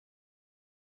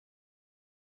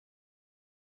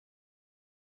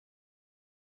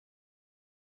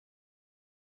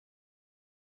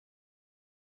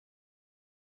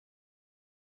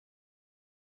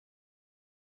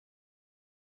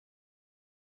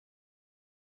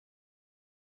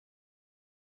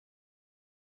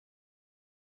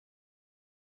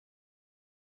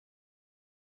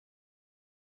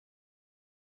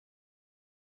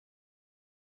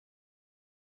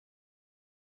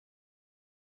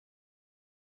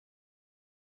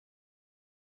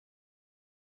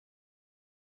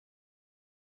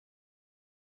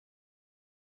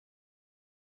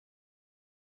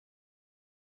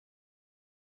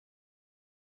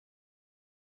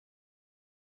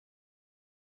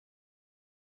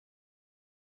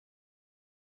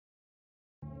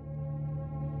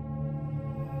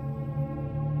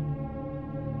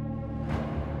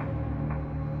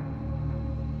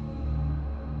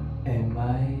Am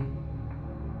I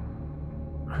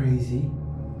crazy?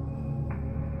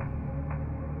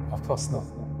 Of course not.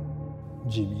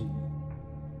 Jimmy,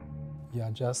 you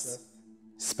are just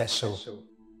special.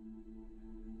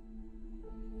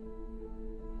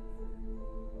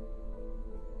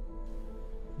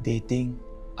 They think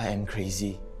I am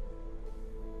crazy.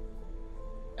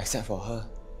 Except for her,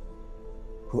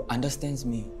 who understands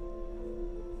me,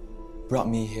 brought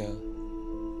me here,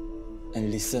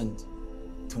 and listened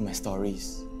to my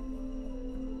stories.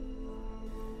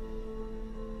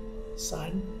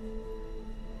 Son,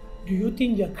 do you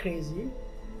think you're crazy?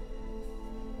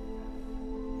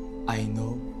 I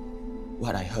know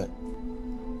what I heard,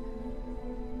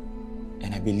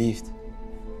 and I believed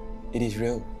it is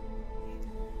real.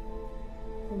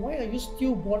 Why are you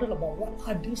still bothered about what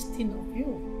others think of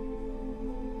you?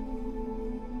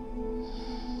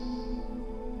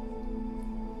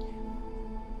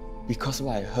 Because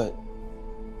what I heard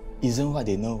isn't what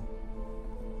they know.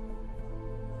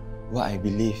 What I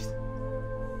believed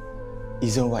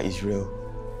isn't what is real.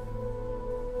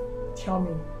 Tell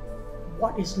me,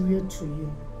 what is real to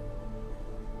you?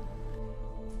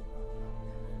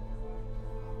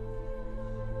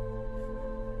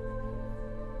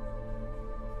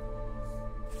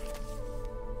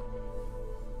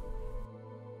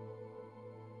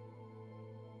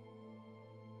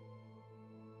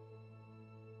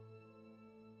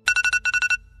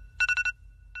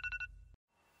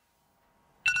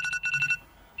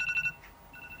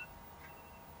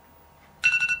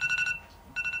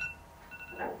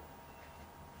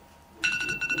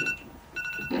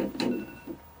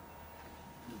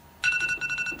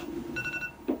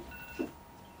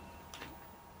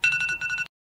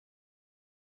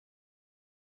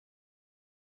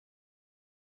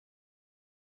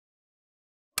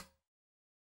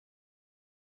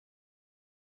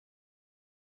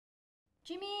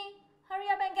 Jimmy, hurry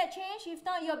up and get changed. If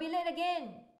not, you'll be late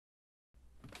again.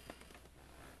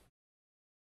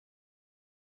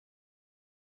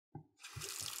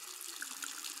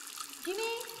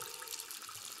 Jimmy,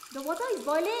 the water is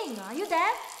boiling. Are you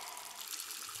there?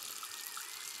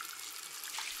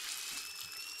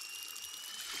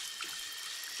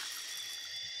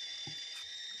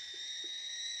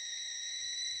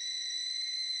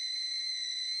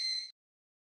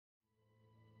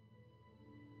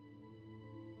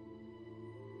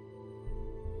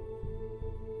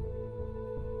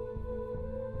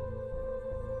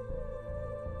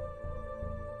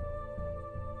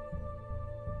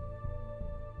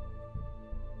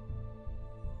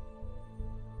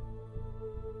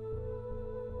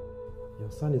 Your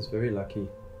son is very lucky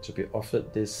to be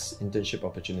offered this internship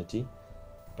opportunity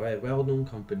by a well-known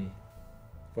company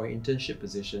for an internship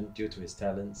position due to his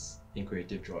talents in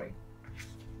creative drawing.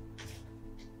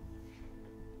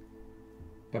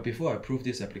 But before I approve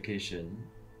this application,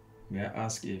 may I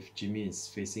ask if Jimmy is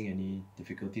facing any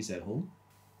difficulties at home?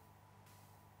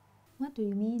 What do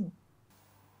you mean?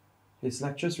 His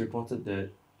lecturers reported that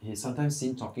he is sometimes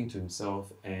seen talking to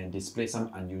himself and displays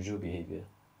some unusual behavior.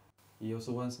 He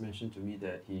also once mentioned to me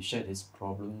that he shared his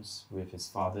problems with his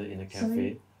father in a cafe.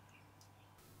 Sorry,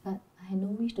 but I have no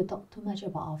wish to talk too much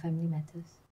about our family matters.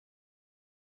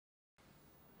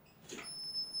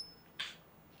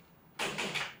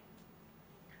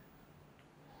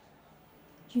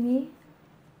 Jimmy,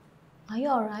 are you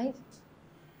alright?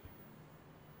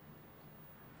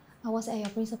 I was at your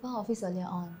principal's office earlier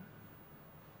on.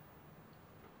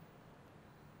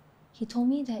 He told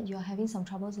me that you are having some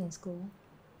troubles in school.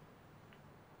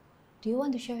 Do you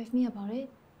want to share with me about it?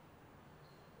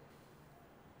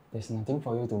 There's nothing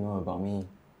for you to know about me.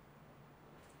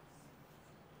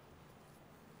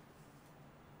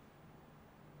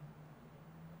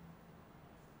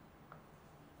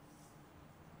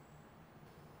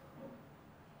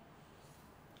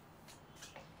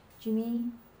 Jimmy,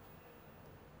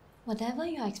 whatever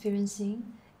you are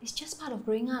experiencing is just part of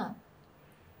growing up.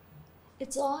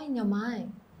 It's all in your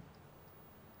mind.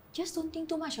 Just don't think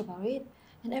too much about it,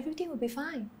 and everything will be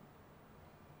fine.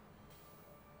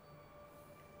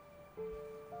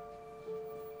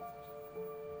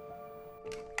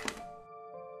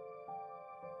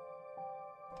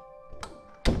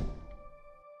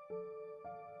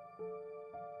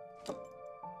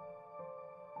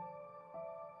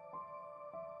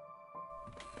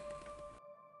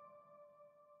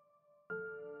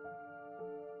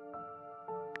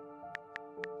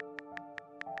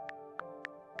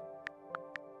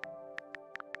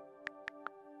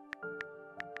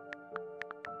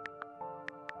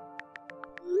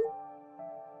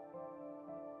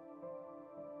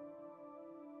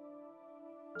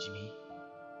 Jimmy,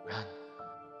 run.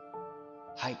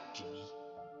 Hide, Jimmy.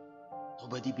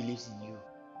 Nobody believes in you.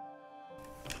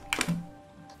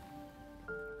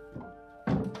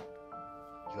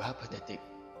 You are pathetic.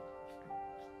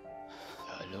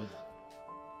 You're alone.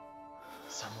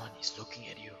 Someone is looking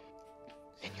at you,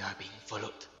 and you are being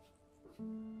followed.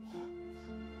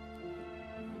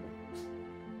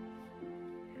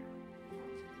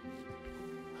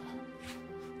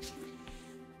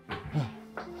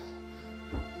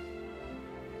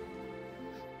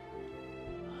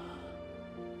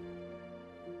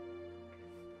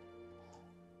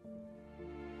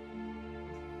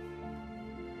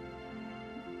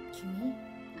 Jimmy,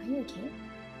 are you okay?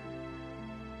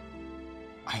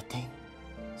 I think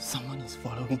someone is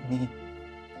following me.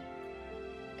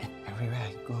 And everywhere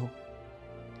I go,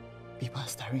 people are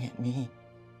staring at me.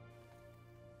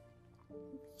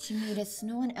 Jimmy, there's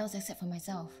no one else except for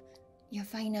myself. You're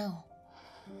fine now.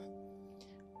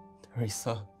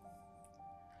 Theresa,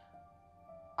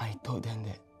 I told them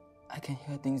that I can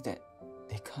hear things that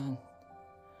they can't.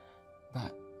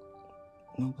 But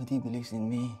nobody believes in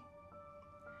me.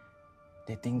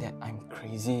 They think that I'm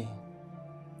crazy.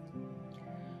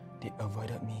 They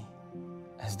avoided me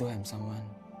as though I'm someone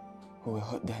who will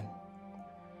hurt them.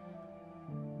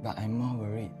 But I'm more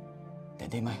worried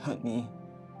that they might hurt me.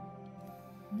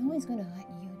 No one's going to hurt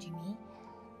you, Jimmy.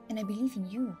 And I believe in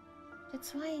you.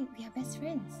 That's why we are best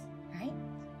friends, right?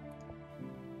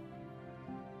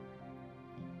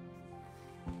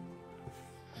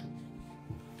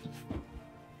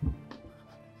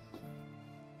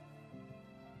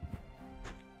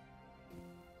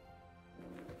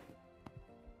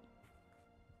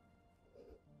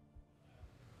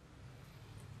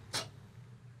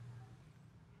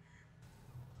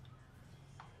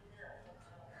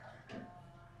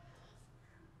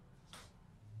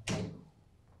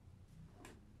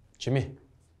 Jimmy,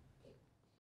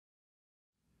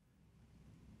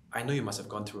 I know you must have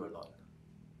gone through a lot.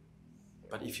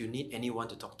 But if you need anyone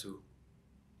to talk to,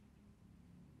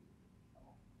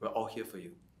 we're all here for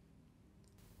you.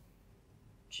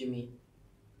 Jimmy,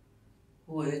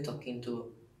 who were you talking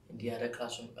to in the other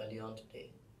classroom earlier on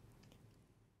today?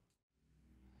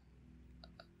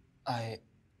 I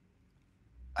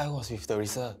was with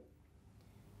Theresa.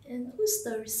 And who's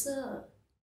Theresa?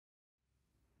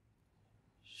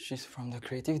 She's from the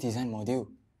creative design module.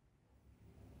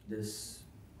 There's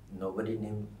nobody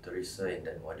named Theresa in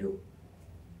that module.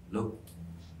 Look.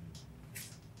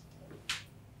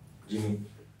 Jimmy,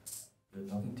 you're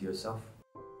talking to yourself.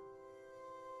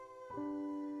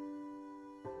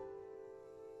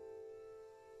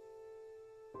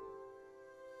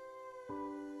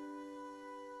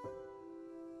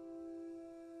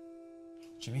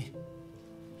 Jimmy,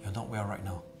 you're not well right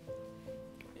now.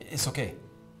 It's okay.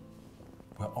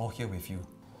 We're all here with you.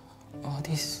 All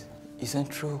this isn't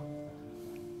true.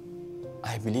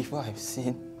 I believe what I've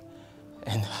seen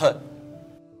and heard.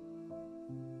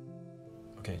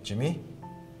 Okay, Jimmy,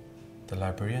 the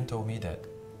librarian told me that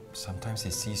sometimes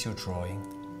he sees you drawing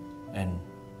and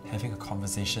having a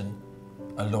conversation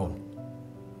alone.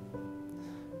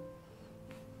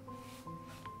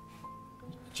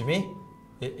 Jimmy,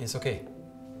 it's okay.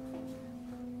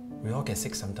 We all get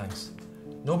sick sometimes.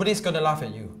 Nobody's gonna laugh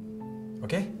at you,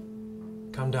 okay?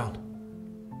 Calm down.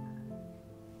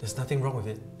 There's nothing wrong with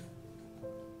it.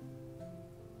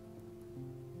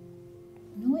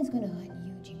 No one's going to hurt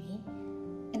you, Jimmy.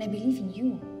 And I believe in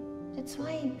you. That's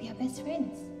why we are best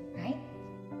friends, right?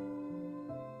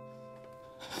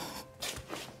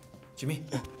 Jimmy,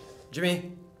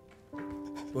 Jimmy,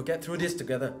 we'll get through this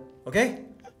together, okay?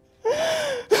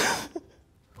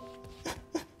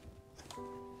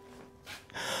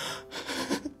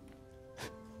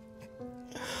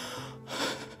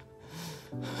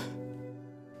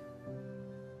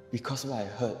 Because what I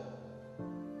heard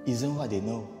isn't what they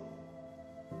know.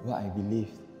 What I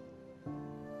believed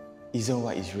isn't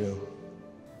what is real.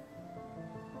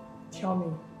 Tell me,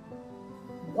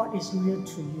 what is real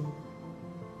to you?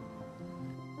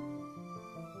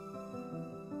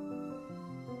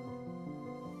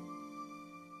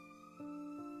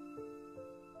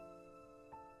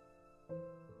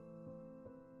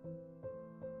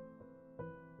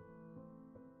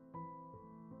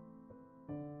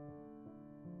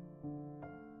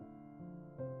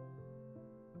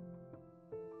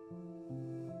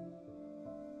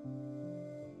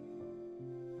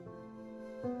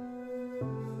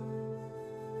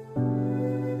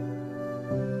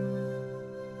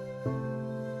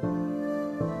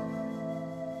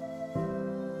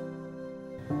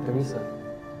 Theresa,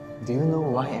 do you know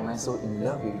why am I so in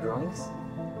love with drawings?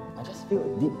 I just feel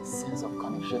a deep sense of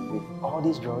connection with all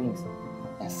these drawings.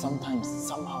 And sometimes,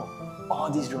 somehow, all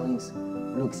these drawings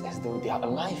looks as though they are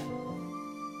alive.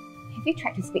 Have you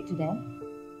tried to speak to them?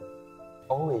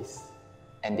 Always.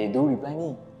 And they do reply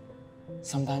me.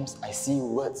 Sometimes I see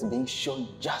words being shown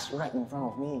just right in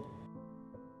front of me.